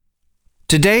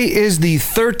Today is the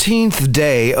 13th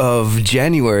day of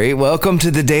January. Welcome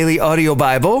to the Daily Audio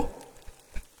Bible.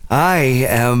 I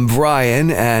am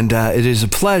Brian, and it is a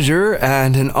pleasure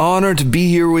and an honor to be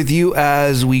here with you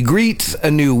as we greet a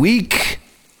new week.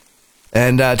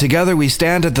 And together we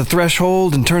stand at the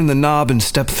threshold and turn the knob and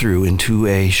step through into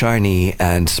a shiny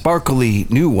and sparkly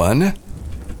new one.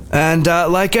 And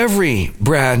like every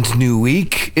brand new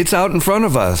week, it's out in front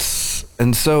of us.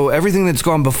 And so everything that's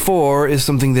gone before is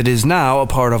something that is now a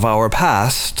part of our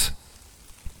past.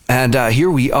 And here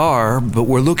we are, but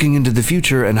we're looking into the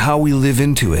future and how we live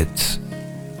into it.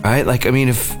 Right?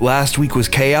 If last week was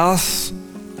chaos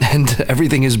and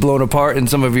everything is blown apart in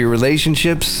some of your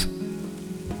relationships,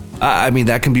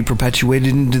 that can be perpetuated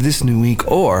into this new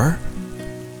week. Or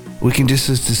we can just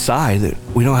decide that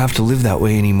we don't have to live that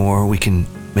way anymore. We can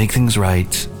make things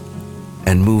right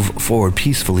and move forward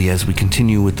peacefully as we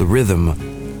continue with the rhythm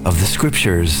of the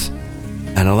scriptures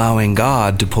and allowing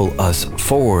God to pull us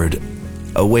forward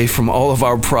away from all of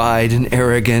our pride and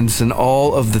arrogance and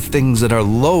all of the things that are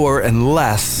lower and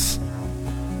less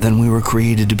than we were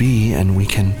created to be, and we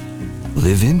can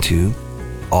live into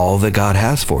all that God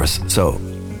has for us. So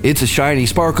it's a shiny,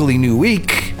 sparkly new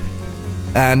week,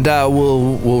 and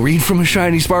we'll read from a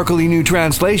shiny, sparkly new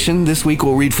translation. This week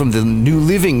we'll read from the New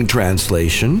Living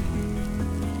Translation.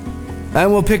 And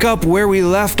we'll pick up where we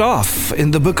left off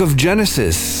in the book of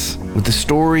Genesis with the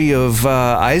story of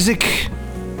Isaac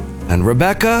and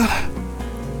Rebekah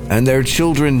and their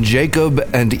children Jacob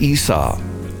and Esau.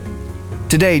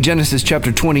 Today, Genesis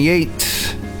chapter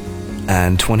 28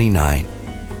 and 29.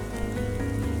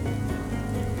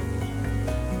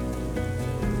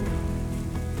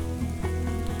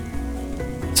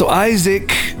 So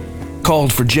Isaac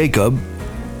called for Jacob,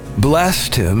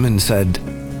 blessed him, and said,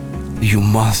 "You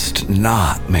must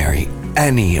not marry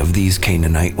any of these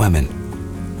Canaanite women.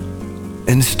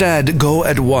 Instead, go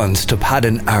at once to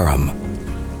Paddan Aram,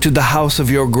 to the house of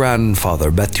your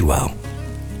grandfather Bethuel,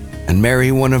 and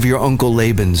marry one of your uncle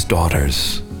Laban's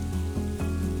daughters.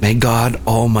 May God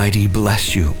Almighty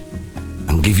bless you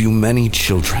and give you many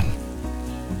children,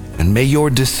 and may your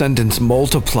descendants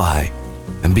multiply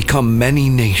and become many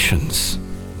nations.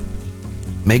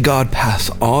 May God pass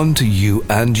on to you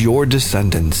and your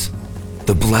descendants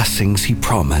the blessings he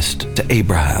promised to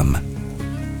Abraham.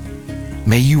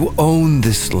 May you own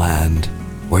this land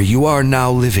where you are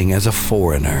now living as a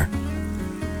foreigner,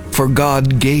 for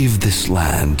God gave this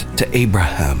land to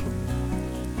Abraham."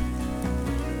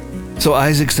 So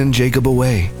Isaac sent Jacob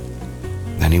away,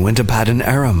 and he went to Paddan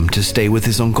Aram to stay with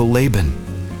his uncle Laban,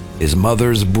 his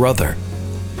mother's brother,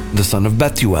 the son of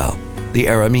Bethuel, the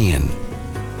Aramean.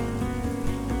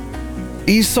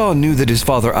 Esau knew that his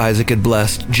father Isaac had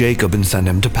blessed Jacob and sent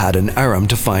him to Paddan Aram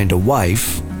to find a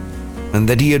wife, and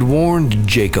that he had warned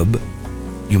Jacob,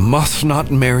 "You must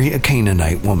not marry a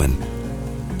Canaanite woman."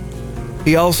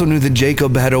 He also knew that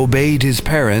Jacob had obeyed his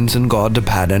parents and gone to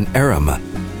Paddan Aram.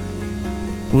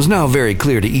 It was now very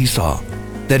clear to Esau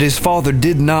that his father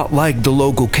did not like the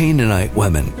local Canaanite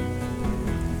women.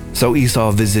 So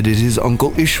Esau visited his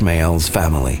uncle Ishmael's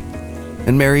family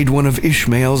and married one of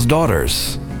Ishmael's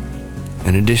daughters,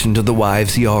 in addition to the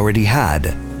wives he already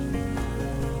had.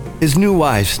 His new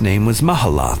wife's name was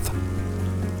Mahalath.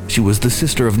 She was the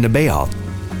sister of Nebaioth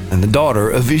and the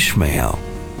daughter of Ishmael,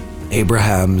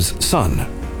 Abraham's son.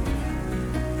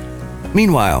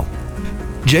 Meanwhile,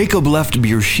 Jacob left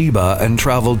Beersheba and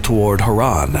traveled toward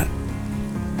Haran.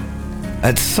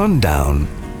 At sundown,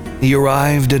 he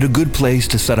arrived at a good place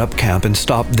to set up camp and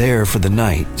stopped there for the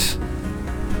night.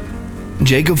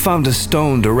 Jacob found a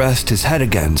stone to rest his head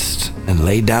against and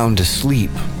lay down to sleep.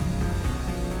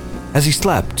 As he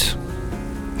slept,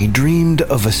 he dreamed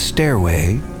of a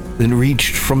stairway that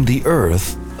reached from the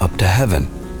earth up to heaven.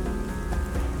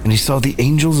 And he saw the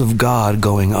angels of God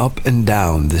going up and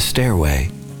down the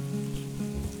stairway.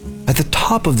 At the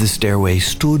top of the stairway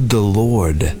stood the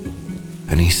Lord,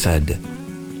 and he said,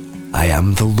 "I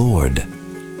am the Lord,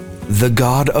 the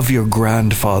God of your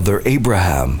grandfather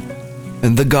Abraham,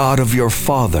 and the God of your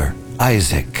father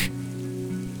Isaac.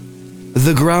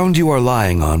 The ground you are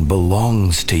lying on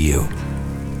belongs to you.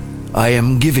 I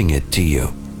am giving it to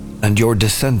you and your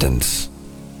descendants.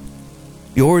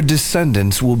 Your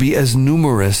descendants will be as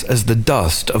numerous as the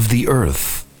dust of the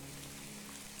earth.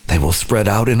 They will spread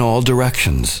out in all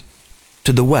directions,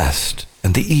 to the west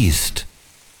and the east,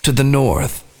 to the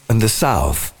north and the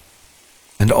south,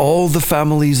 and all the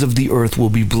families of the earth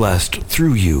will be blessed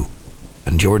through you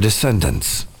and your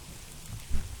descendants.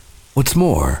 What's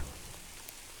more,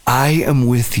 I am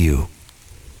with you,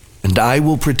 and I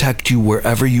will protect you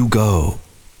wherever you go.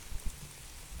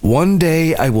 One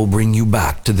day I will bring you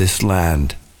back to this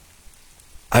land,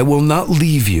 I will not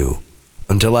leave you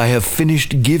until I have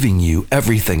finished giving you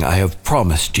everything I have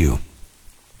promised you."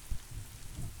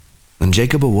 Then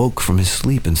Jacob awoke from his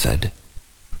sleep and said,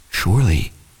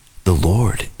 "Surely the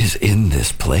Lord is in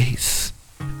this place,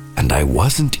 and I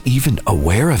wasn't even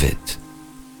aware of it."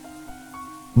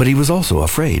 But he was also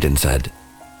afraid and said,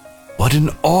 "What an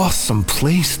awesome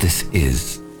place this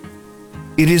is!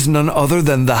 It is none other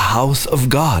than the house of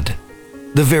God,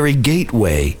 the very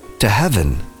gateway to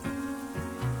heaven."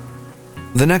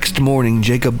 The next morning,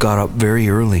 Jacob got up very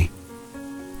early.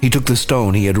 He took the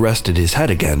stone he had rested his head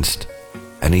against,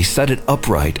 and he set it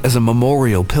upright as a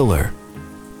memorial pillar.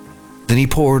 Then he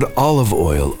poured olive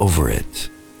oil over it.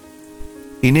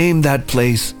 He named that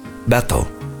place Bethel,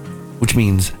 which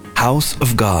means house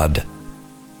of God,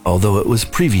 although it was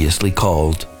previously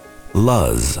called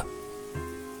Luz.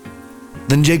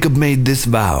 Then Jacob made this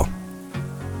vow: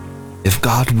 "If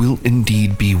God will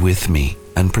indeed be with me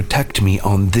and protect me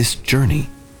on this journey,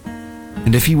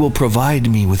 and if he will provide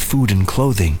me with food and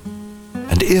clothing,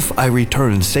 and if I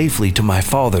return safely to my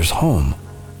father's home,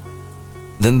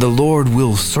 then the Lord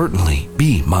will certainly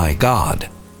be my God.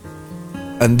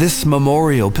 And this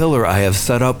memorial pillar I have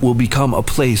set up will become a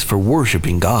place for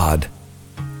worshiping God,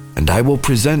 and I will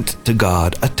present to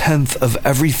God 1/10 of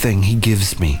everything he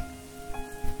gives me."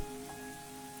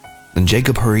 Then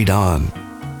Jacob hurried on,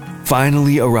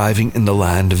 finally arriving in the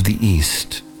land of the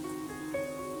east.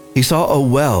 He saw a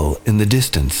well in the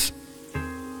distance.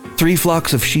 3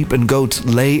 flocks of sheep and goats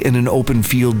lay in an open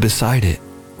field beside it,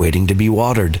 waiting to be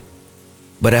watered,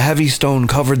 but a heavy stone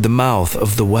covered the mouth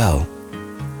of the well.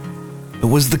 It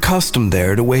was the custom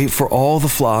there to wait for all the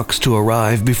flocks to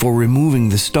arrive before removing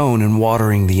the stone and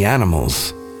watering the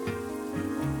animals.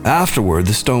 Afterward,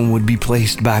 the stone would be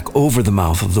placed back over the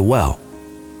mouth of the well.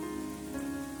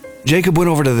 Jacob went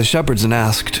over to the shepherds and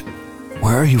asked,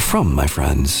 "Where are you from, my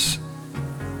friends?"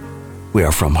 "We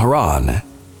are from Haran,"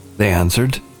 they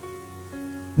answered.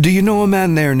 "Do you know a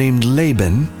man there named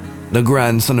Laban, the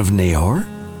grandson of Nahor?"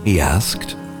 he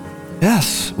asked.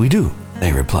 "Yes, we do,"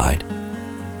 they replied.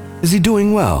 "Is he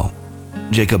doing well?"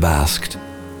 Jacob asked.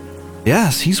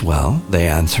 "Yes, he's well," they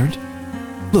answered.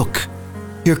 "Look,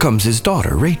 here comes his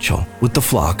daughter Rachel with the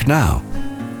flock now."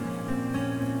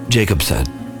 Jacob said,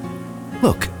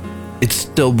 "Look, it's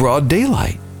still broad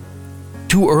daylight.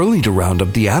 Too early to round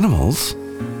up the animals.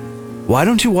 Why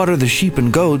don't you water the sheep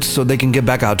and goats so they can get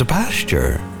back out to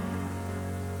pasture?"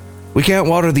 "We can't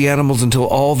water the animals until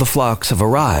all the flocks have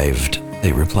arrived,"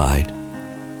 they replied.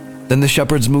 Then the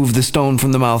shepherds moved the stone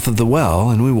from the mouth of the well,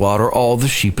 and we water all the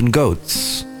sheep and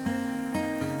goats.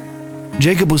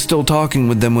 Jacob was still talking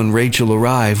with them when Rachel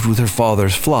arrived with her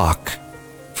father's flock,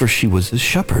 for she was his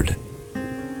shepherd.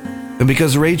 And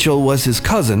because Rachel was his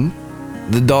cousin,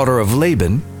 the daughter of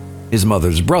Laban, his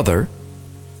mother's brother,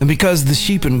 and because the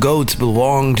sheep and goats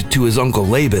belonged to his uncle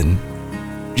Laban,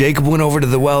 Jacob went over to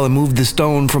the well and moved the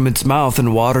stone from its mouth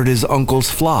and watered his uncle's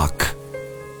flock.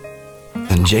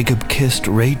 Then Jacob kissed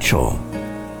Rachel,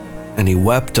 and he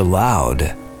wept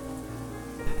aloud.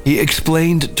 He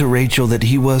explained to Rachel that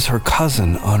he was her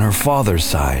cousin on her father's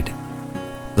side,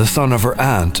 the son of her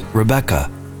aunt Rebekah.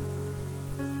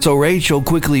 So Rachel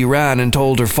quickly ran and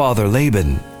told her father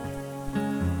Laban.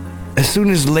 As soon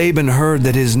as Laban heard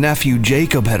that his nephew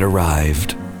Jacob had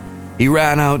arrived, he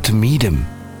ran out to meet him.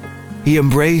 He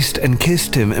embraced and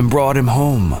kissed him and brought him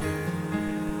home.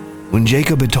 When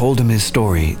Jacob had told him his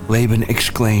story, Laban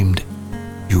exclaimed,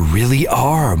 "You really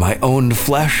are my own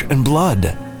flesh and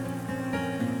blood."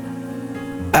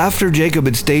 After Jacob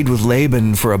had stayed with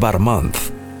Laban for about a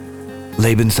month,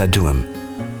 Laban said to him,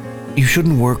 "You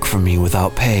shouldn't work for me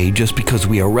without pay just because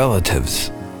we are relatives.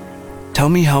 Tell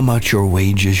me how much your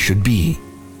wages should be."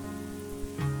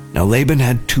 Now Laban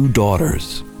had 2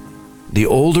 daughters. The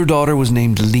older daughter was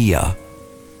named Leah,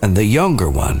 and the younger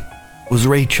one was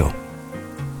Rachel.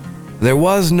 There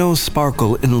was no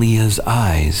sparkle in Leah's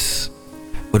eyes,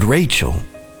 but Rachel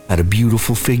had a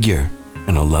beautiful figure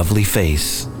and a lovely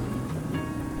face.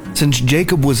 Since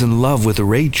Jacob was in love with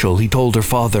Rachel, he told her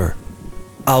father,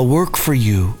 "I'll work for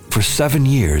you for 7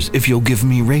 years if you'll give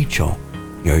me Rachel,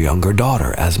 your younger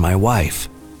daughter, as my wife."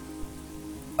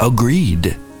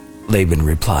 "Agreed," Laban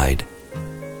replied.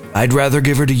 "I'd rather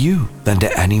give her to you than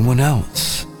to anyone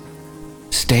else.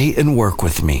 Stay and work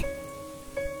with me."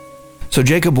 So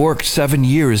Jacob worked 7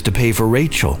 years to pay for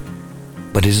Rachel,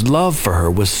 but his love for her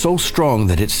was so strong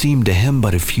that it seemed to him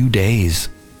but a few days.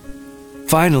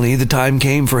 Finally, the time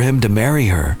came for him to marry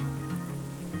her.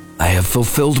 "I have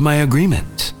fulfilled my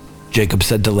agreement," Jacob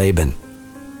said to Laban.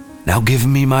 "Now give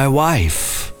me my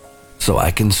wife, so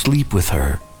I can sleep with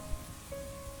her."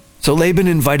 So Laban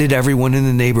invited everyone in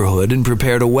the neighborhood and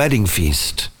prepared a wedding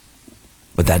feast.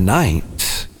 But that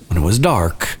night, when it was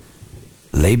dark,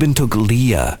 Laban took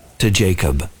Leah to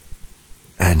Jacob,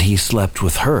 and he slept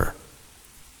with her.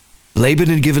 Laban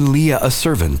had given Leah a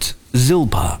servant,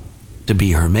 Zilpah, to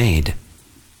be her maid.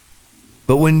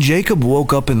 But when Jacob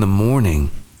woke up in the morning,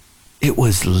 it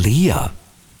was Leah.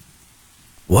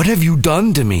 "What have you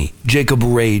done to me?" Jacob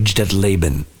raged at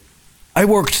Laban. "I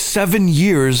worked 7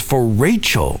 years for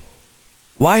Rachel.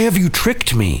 Why have you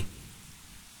tricked me?"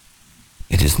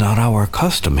 "It is not our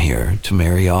custom here to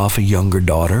marry off a younger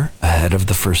daughter ahead of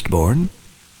the firstborn,"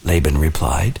 Laban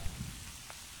replied.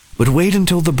 "But wait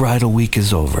until the bridal week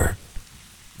is over.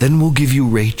 Then we'll give you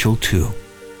Rachel too,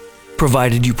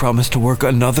 provided you promise to work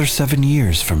another 7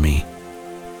 years for me."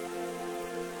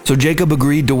 So Jacob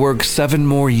agreed to work 7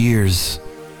 more years.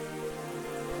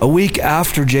 A week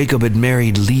after Jacob had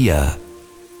married Leah,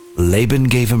 Laban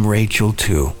gave him Rachel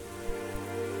too.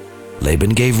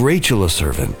 Laban gave Rachel a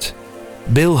servant,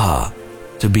 Bilhah,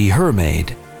 to be her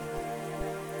maid.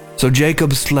 So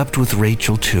Jacob slept with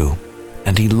Rachel too,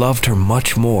 and he loved her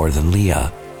much more than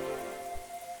Leah.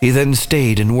 He then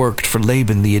stayed and worked for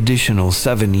Laban the additional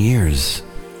 7 years.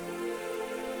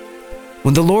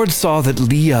 When the Lord saw that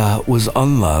Leah was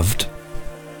unloved,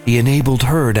 he enabled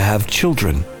her to have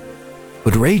children,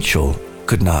 but Rachel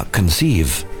could not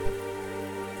conceive.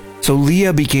 So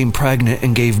Leah became pregnant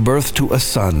and gave birth to a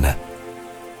son.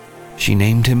 She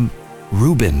named him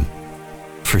Reuben,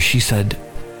 for she said,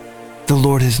 "The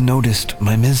Lord has noticed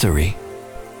my misery,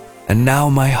 and now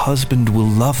my husband will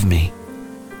love me."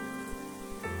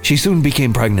 She soon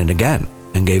became pregnant again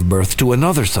and gave birth to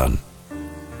another son.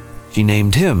 She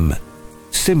named him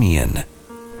Simeon,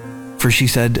 for she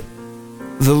said,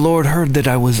 "The Lord heard that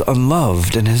I was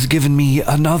unloved and has given me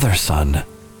another son."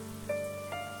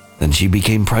 Then she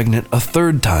became pregnant a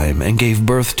 3rd time and gave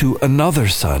birth to another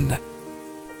son.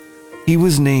 He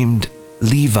was named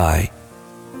Levi,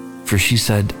 for she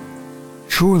said,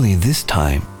 "Surely this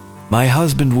time my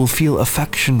husband will feel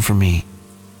affection for me,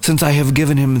 since I have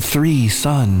given him 3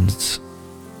 sons."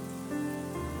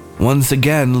 Once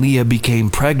again, Leah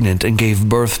became pregnant and gave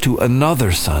birth to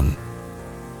another son.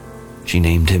 She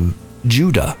named him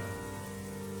Judah,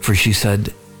 for she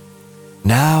said,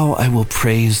 "Now I will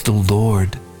praise the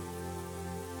Lord."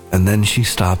 And then she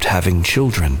stopped having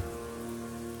children.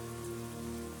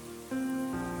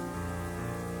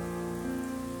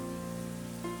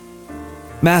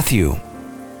 Matthew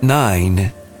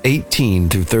 9:18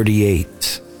 through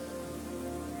 38.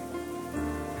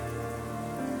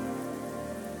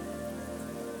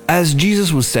 As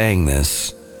Jesus was saying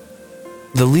this,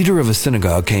 the leader of a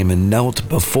synagogue came and knelt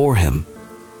before him.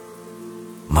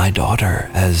 "My daughter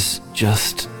has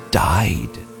just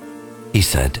died," he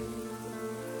said,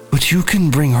 "but you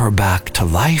can bring her back to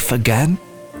life again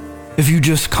if you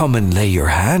just come and lay your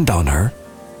hand on her."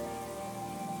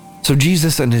 So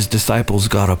Jesus and his disciples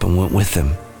got up and went with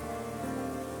him.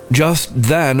 Just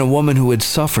then, a woman who had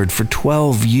suffered for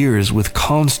 12 years with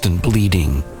constant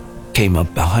bleeding came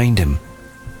up behind him.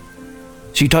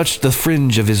 She touched the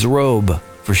fringe of his robe,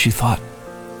 for she thought,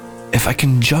 "If I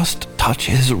can just touch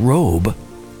his robe,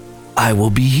 I will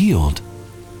be healed."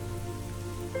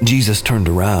 Jesus turned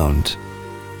around,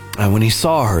 and when he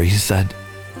saw her, he said,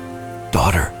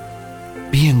 "Daughter,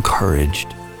 be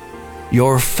encouraged.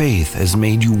 Your faith has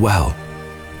made you well."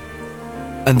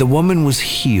 And the woman was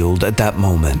healed at that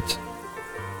moment.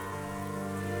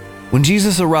 When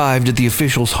Jesus arrived at the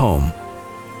official's home,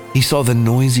 he saw the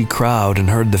noisy crowd and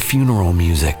heard the funeral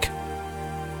music.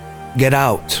 "Get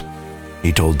out,"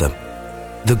 he told them.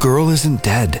 "The girl isn't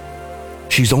dead.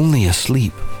 She's only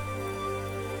asleep."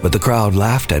 But the crowd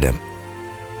laughed at him.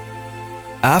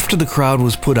 After the crowd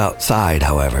was put outside,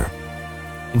 however,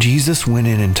 Jesus went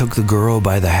in and took the girl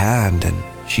by the hand, and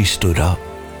she stood up.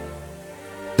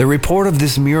 The report of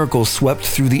this miracle swept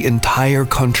through the entire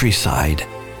countryside.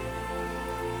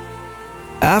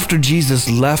 After Jesus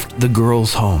left the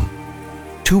girl's home,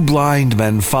 2 blind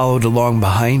men followed along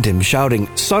behind him, shouting,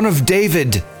 "Son of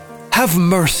David, have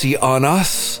mercy on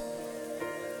us."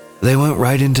 They went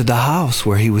right into the house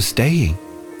where he was staying,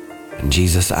 and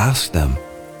Jesus asked them,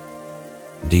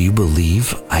 "Do you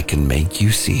believe I can make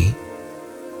you see?"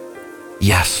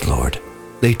 "Yes, Lord,"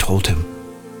 they told him,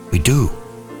 "we do."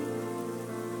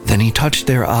 Then he touched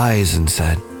their eyes and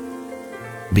said,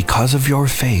 "Because of your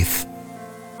faith,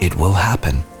 it will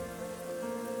happen."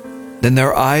 Then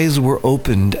their eyes were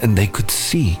opened and they could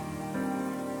see.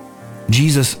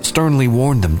 Jesus sternly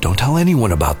warned them, "Don't tell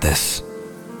anyone about this."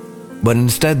 But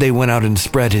instead they went out and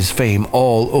spread his fame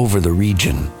all over the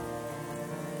region.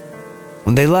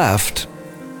 When they left,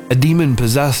 a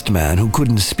demon-possessed man who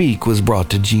couldn't speak was brought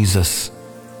to Jesus.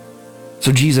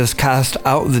 So Jesus cast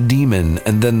out the demon,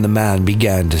 and then the man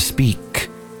began to speak.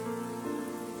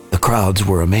 The crowds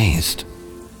were amazed.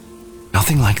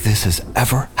 "Nothing like this has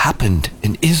ever happened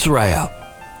in Israel,"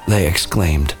 they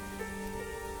exclaimed.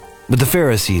 But the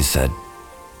Pharisees said,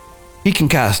 "He can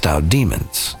cast out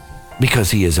demons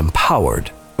because he is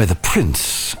empowered by the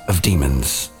prince of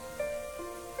demons."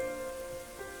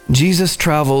 Jesus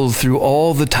traveled through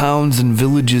all the towns and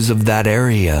villages of that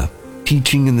area,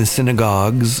 teaching in the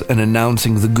synagogues and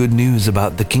announcing the good news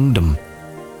about the kingdom.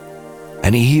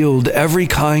 And he healed every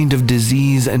kind of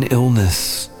disease and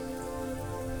illness.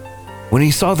 When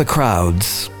he saw the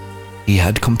crowds, he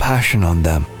had compassion on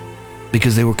them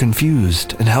because they were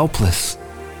confused and helpless,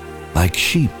 like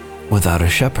sheep without a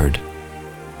shepherd.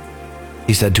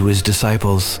 He said to his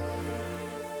disciples,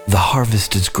 "The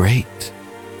harvest is great,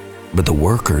 but the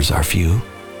workers are few.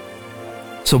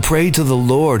 So pray to the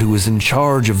Lord who is in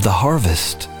charge of the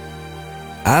harvest.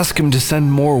 Ask him to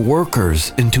send more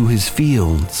workers into his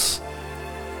fields."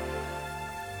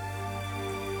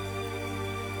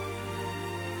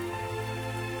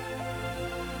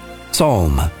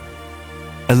 Psalm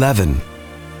 11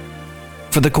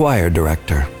 for the choir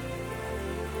director.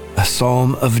 A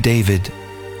Psalm of David.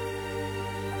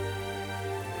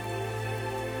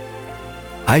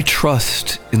 I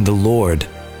trust in the Lord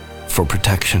for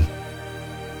protection.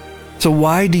 So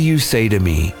why do you say to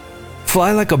me,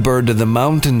 "Fly like a bird to the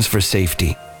mountains for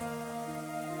safety"?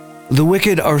 The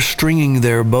wicked are stringing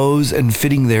their bows and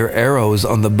fitting their arrows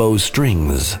on the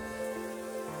bowstrings.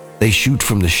 They shoot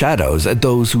from the shadows at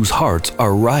those whose hearts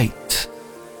are right.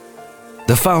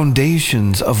 The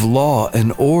foundations of law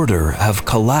and order have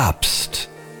collapsed.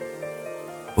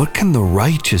 What can the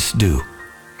righteous do?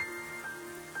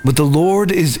 But the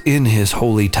Lord is in his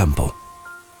holy temple.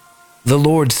 The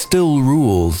Lord still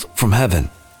rules from heaven.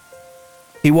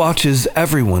 He watches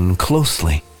everyone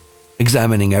closely,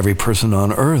 examining every person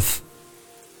on earth.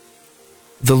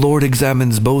 The Lord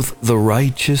examines both the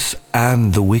righteous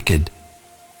and the wicked.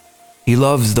 He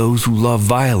loves those who love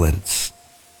violence.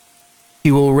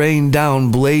 He will rain down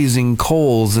blazing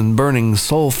coals and burning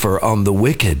sulfur on the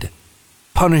wicked,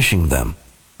 punishing them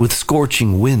with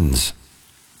scorching winds.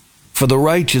 For the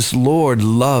righteous Lord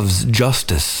loves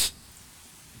justice.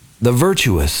 The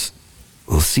virtuous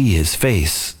will see his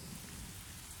face.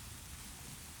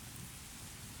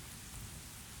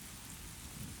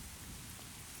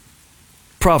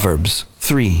 Proverbs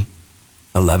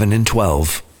 3:11 and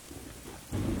 12.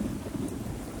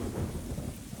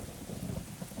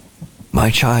 My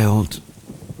child,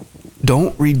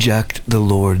 don't reject the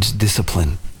Lord's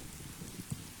discipline,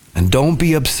 and don't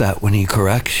be upset when he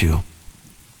corrects you.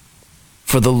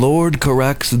 For the Lord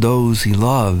corrects those he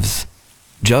loves,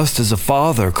 just as a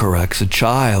father corrects a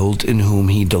child in whom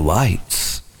he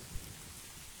delights.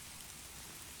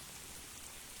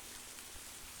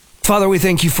 Father, we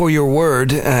thank you for your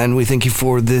word, and we thank you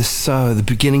for this, the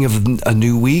beginning of a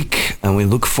new week, and we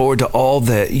look forward to all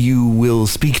that you will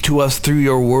speak to us through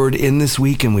your word in this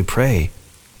week, and we pray,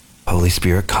 Holy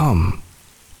Spirit, come.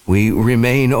 We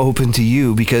remain open to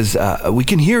you because we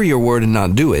can hear your word and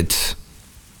not do it,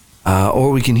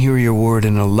 or we can hear your word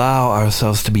and allow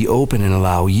ourselves to be open and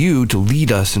allow you to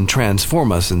lead us and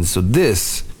transform us, and so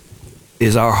this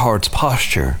is our heart's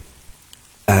posture.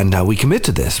 And we commit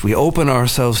to this. We open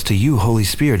ourselves to you, Holy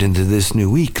Spirit, into this new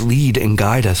week. Lead and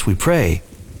guide us, we pray,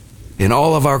 in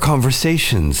all of our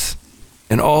conversations,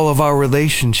 in all of our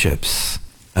relationships,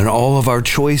 and all of our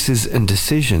choices and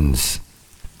decisions,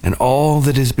 and all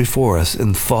that is before us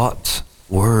in thought,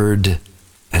 word,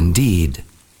 and deed.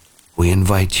 We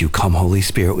invite you. Come, Holy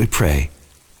Spirit, we pray.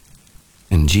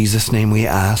 In Jesus' name we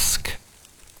ask.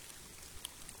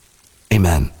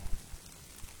 Amen.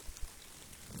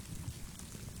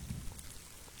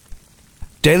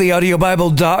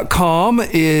 DailyAudioBible.com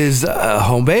is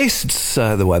home base. It's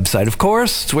the website, of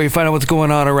course. It's where you find out what's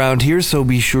going on around here, so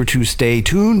be sure to stay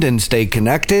tuned and stay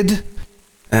connected.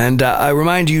 And I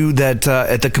remind you that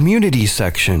at the community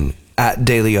section at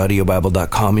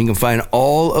DailyAudioBible.com, you can find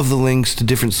all of the links to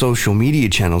different social media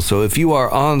channels. So if you are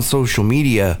on social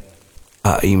media,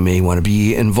 you may want to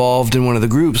be involved in one of the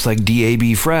groups like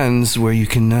DAB Friends, where you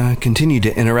can continue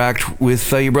to interact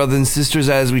with your brothers and sisters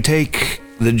as we take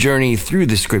the journey through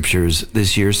the scriptures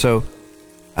this year. So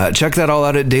check that all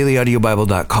out at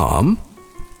DailyAudioBible.com.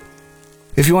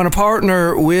 If you want to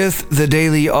partner with the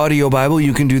Daily Audio Bible,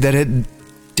 you can do that at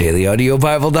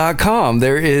DailyAudioBible.com.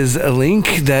 There is a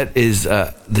link that is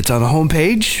that's on the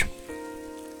homepage,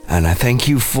 and I thank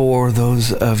you for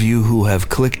those of you who have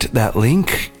clicked that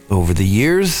link over the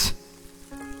years.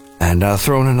 and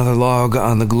throwing another log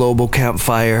on the global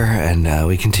campfire, and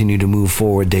we continue to move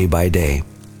forward day by day.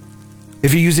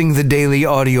 If you're using the Daily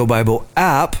Audio Bible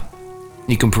app,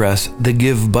 you can press the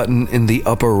Give button in the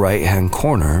upper right-hand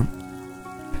corner.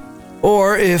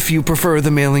 Or if you prefer,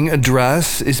 the mailing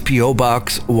address is P.O.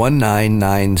 Box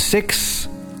 1996,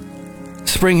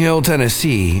 Spring Hill,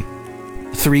 Tennessee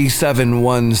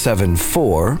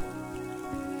 37174.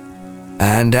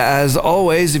 And as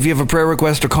always, if you have a prayer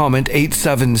request or comment,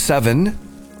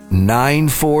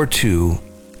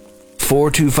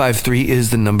 877-942-4253 is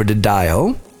the number to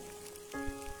dial.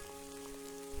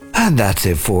 And that's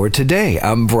it for today.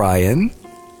 I'm Brian.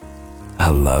 I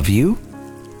love you.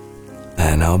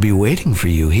 And I'll be waiting for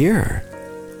you here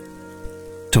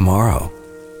tomorrow.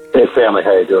 Hey family,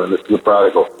 how you doing? This is the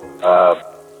prodigal.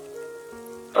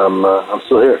 I'm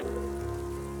still here.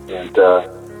 And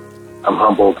I'm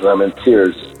humbled and I'm in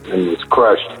tears and was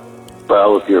crushed by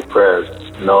all of your prayers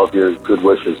and all of your good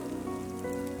wishes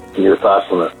and your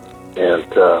thoughtfulness. And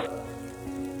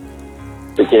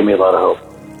it gave me a lot of hope.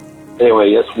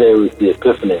 Anyway, yesterday was the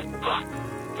Epiphany.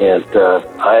 And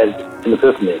I had an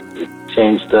epiphany. It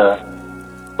changed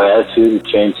my attitude, it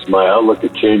changed my outlook,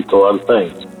 it changed a lot of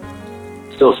things.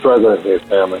 Still struggling here,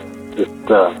 family. Just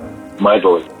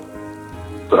mightily.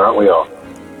 But aren't we all?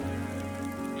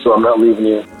 So I'm not leaving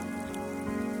you.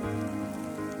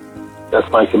 That's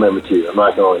my commitment to you. I'm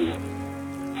not going to leave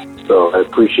you. So I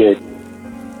appreciate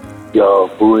y'all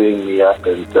buoying me up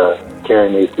and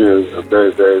carrying me through a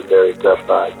very, very, very tough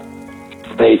time.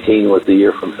 2018 was the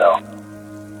year from hell.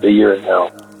 The year in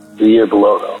hell. The year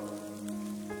below hell.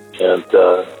 And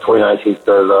 2019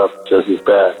 started off just as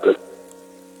bad, but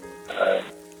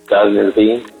God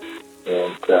intervened.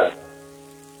 And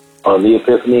on the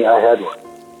Epiphany, I had one.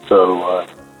 So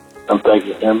I'm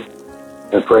thanking Him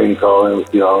and praying to call in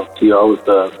with y'all, to y'all with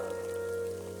a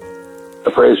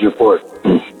praise report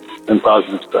and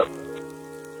positive stuff.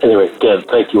 Anyway, again,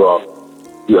 thank you all.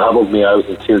 You humbled me. I was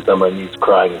in tears on my knees,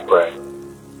 crying and praying.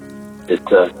 It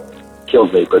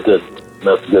killed me, but didn't.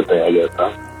 That's a good thing, I guess,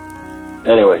 huh?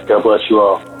 Anyway, God bless you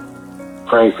all.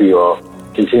 Praying for you all.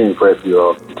 Continuing to pray for you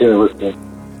all. Continue listening.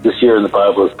 This year in the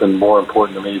Bible has been more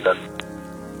important to me than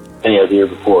any other year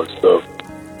before, so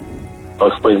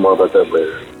I'll explain more about that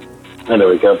later.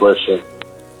 Anyway, God bless you.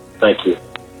 Thank you.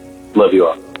 Love you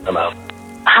all. I'm out.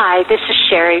 Hi, this is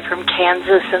Sherry from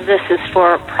Kansas, and this is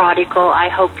for Prodigal. I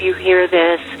hope you hear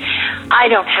this. I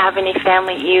don't have any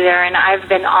family either, and I've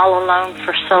been all alone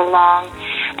for so long,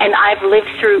 and I've lived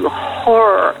through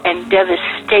horror and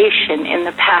devastation in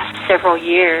the past several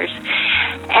years.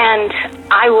 And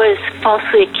I was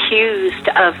falsely accused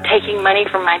of taking money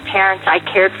from my parents. I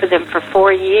cared for them for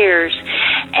 4 years.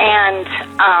 And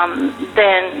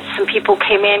then some people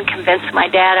came in, convinced my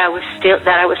dad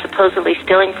that I was supposedly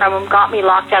stealing from him, got me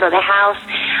locked out of the house.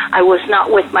 I was not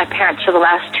with my parents for the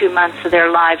last 2 months of their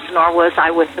lives, nor was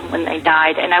I with them when they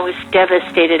died. And I was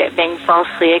devastated at being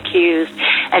falsely accused.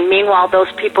 And meanwhile, those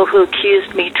people who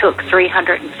accused me took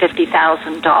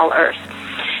 $350,000.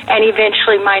 And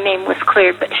eventually my name was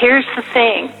cleared. But here's the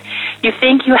thing. You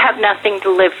think you have nothing to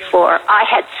live for. I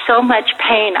had so much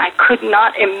pain, I could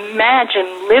not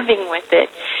imagine living with it.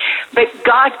 But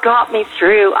God got me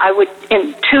through. I would,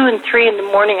 in 2 and 3 in the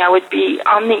morning, I would be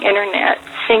on the internet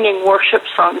singing worship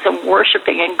songs and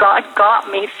worshiping, and God got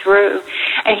me through.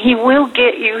 And He will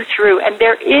get you through, and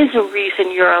there is a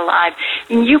reason you're alive.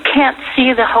 And you can't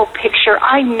see the whole picture.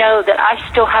 I know that I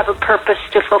still have a purpose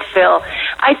to fulfill.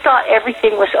 I thought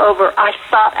everything was over. I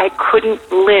thought I couldn't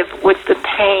live with the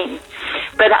pain.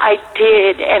 But I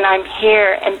did, and I'm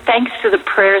here, and thanks to the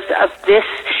prayers of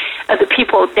the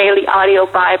people of Daily Audio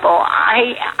Bible,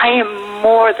 I am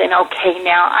more than okay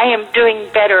now. I am doing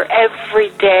better every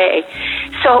day.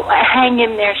 So hang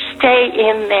in there, stay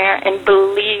in there, and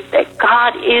believe that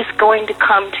God is going to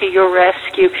come to your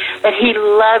rescue, that He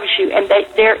loves you, and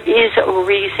that there is a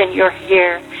reason you're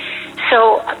here.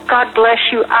 So God bless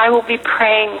you. I will be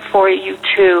praying for you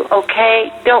too,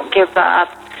 okay? Don't give up.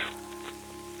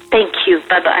 Thank you.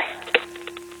 Bye-bye.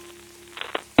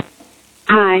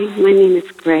 Hi, my name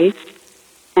is Grace,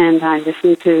 and I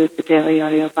listen to the Daily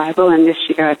Audio Bible, and this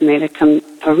year I've made a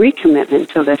recommitment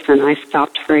to listen. I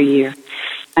stopped for a year.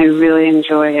 I really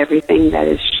enjoy everything that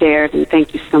is shared, and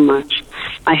thank you so much.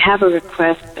 I have a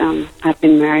request. I've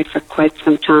been married for quite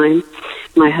some time.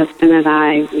 My husband and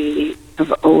I,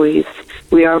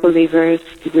 we are believers.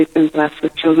 We've been blessed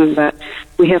with children, but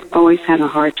we have always had a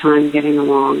hard time getting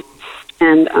along.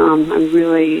 And I'm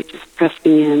really just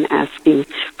pressing in, asking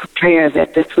for prayer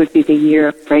that this would be the year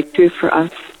of breakthrough for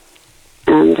us.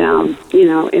 And,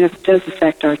 it does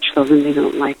affect our children. They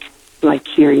don't like like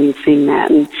hearing and seeing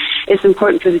that. And it's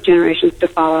important for the generations to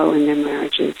follow in their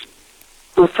marriages.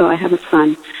 Also, I have a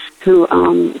son who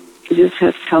just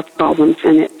has health problems,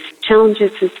 and it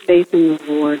challenges his faith in the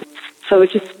Lord. So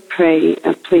just pray,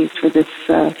 please, for this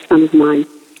son of mine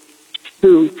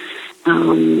who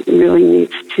really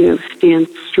needs to stand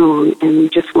strong, and we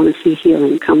just want to see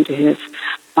healing come to his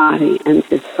body and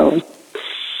his soul.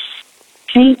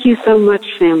 Thank you so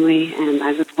much, family, and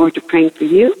I look forward to praying for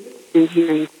you and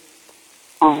hearing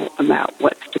all about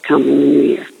what's to come in the new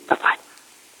year. Bye-bye.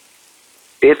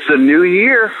 It's a new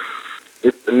year.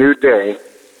 It's a new day.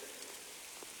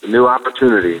 A new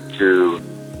opportunity to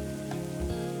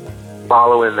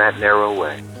follow in that narrow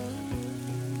way.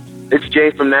 It's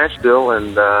Jay from Nashville,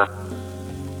 and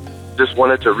just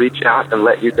wanted to reach out and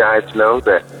let you guys know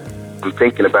that I'm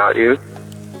thinking about you.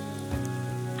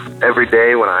 Every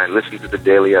day when I listen to the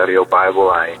Daily Audio Bible,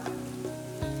 I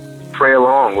pray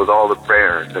along with all the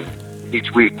prayers. And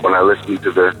each week when I listen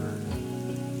to the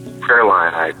prayer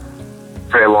line, I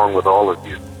pray along with all of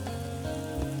you.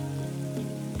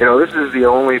 You know, this is the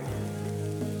only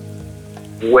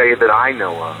way that I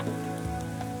know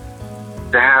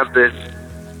of to have this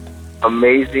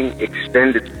amazing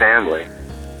extended family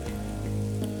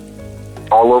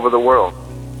all over the world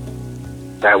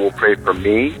that will pray for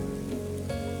me,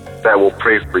 that will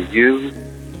pray for you,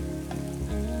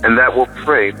 and that will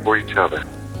pray for each other.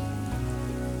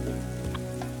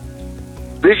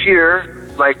 This year,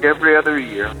 like every other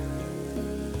year,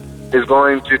 is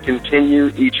going to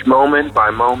continue each moment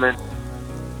by moment,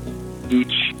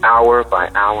 each hour by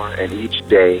hour, and each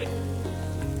day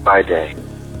by day.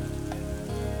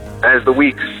 As the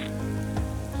weeks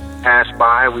pass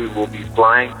by, we will be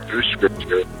flying through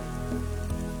Scripture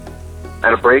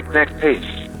at a breakneck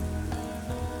pace.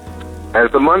 As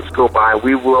the months go by,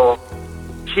 we will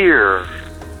hear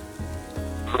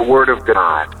the Word of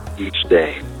God each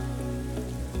day.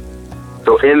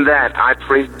 So in that, I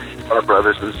pray for our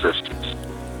brothers and sisters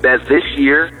that this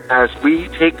year, as we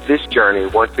take this journey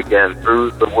once again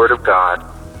through the Word of God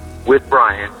with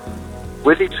Brian,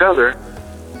 with each other,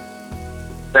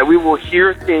 that we will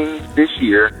hear things this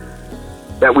year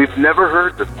that we've never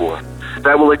heard before,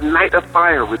 that will ignite a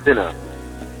fire within us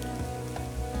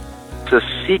to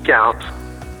seek out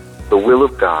the will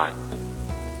of God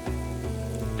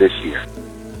this year.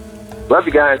 Love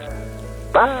you guys.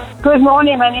 Bye. Good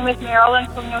morning. My name is Marilyn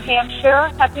from New Hampshire.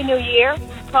 Happy New Year.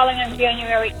 I'm calling on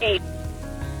January 8th.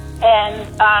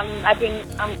 And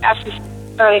I'm actually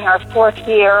starting our 4th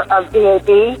year of DAB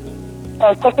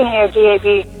and 2nd year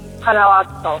DAB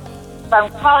chronological. So I'm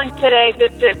calling today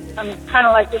I'm kind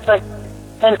of like just like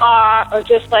in awe, or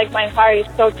just like my heart is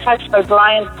so touched by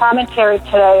Brian's commentary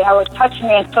today, how it touched me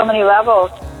on so many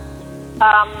levels,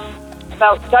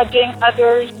 about judging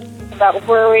others, about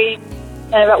worry,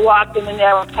 and about walking the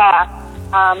narrow path.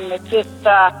 It's just,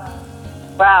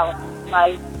 wow,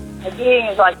 my being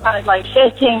is like kind of like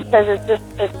shaking, because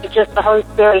it's just the Holy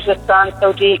Spirit has just gone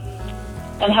so deep,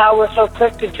 and how we're so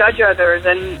quick to judge others,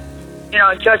 and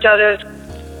judge others,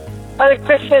 other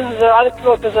Christians or other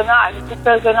people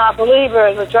because they're not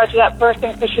believers, or judge that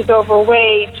person because she's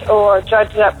overweight, or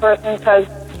judge that person because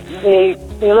they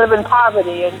live in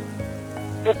poverty,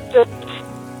 and it's just,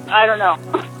 I don't know.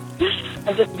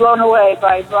 I'm just blown away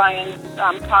by Brian's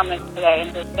comments today,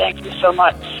 and just thank you so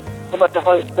much for what the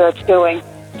Holy Spirit's doing.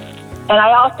 And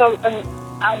I also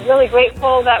I'm really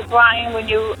grateful that, Brian, when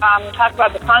you talk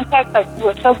about the context, like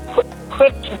we're so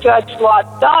quick to judge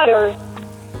Lot's daughters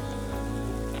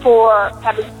for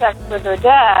having sex with their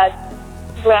dad,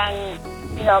 when,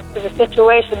 for the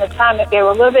situation, the time that they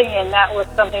were living in, that was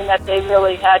something that they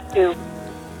really had to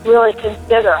really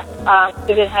consider.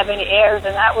 They didn't have any heirs,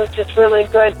 and that was just really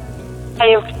good. How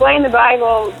you explain the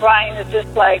Bible, Brian, is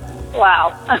just like,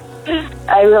 wow.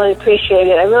 I really appreciate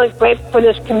it. I'm really grateful for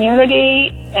this community,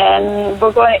 and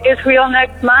we're going to Israel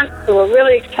next month, so we're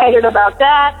really excited about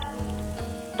that.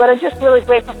 But I'm just really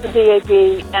grateful for DAB,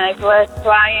 and I bless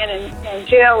Brian and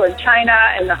Jill and China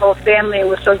and the whole family.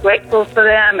 We're so grateful for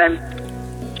them, and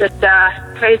just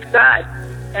praise God.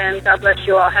 And God bless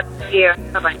you all. Happy New Year.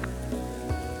 Bye-bye.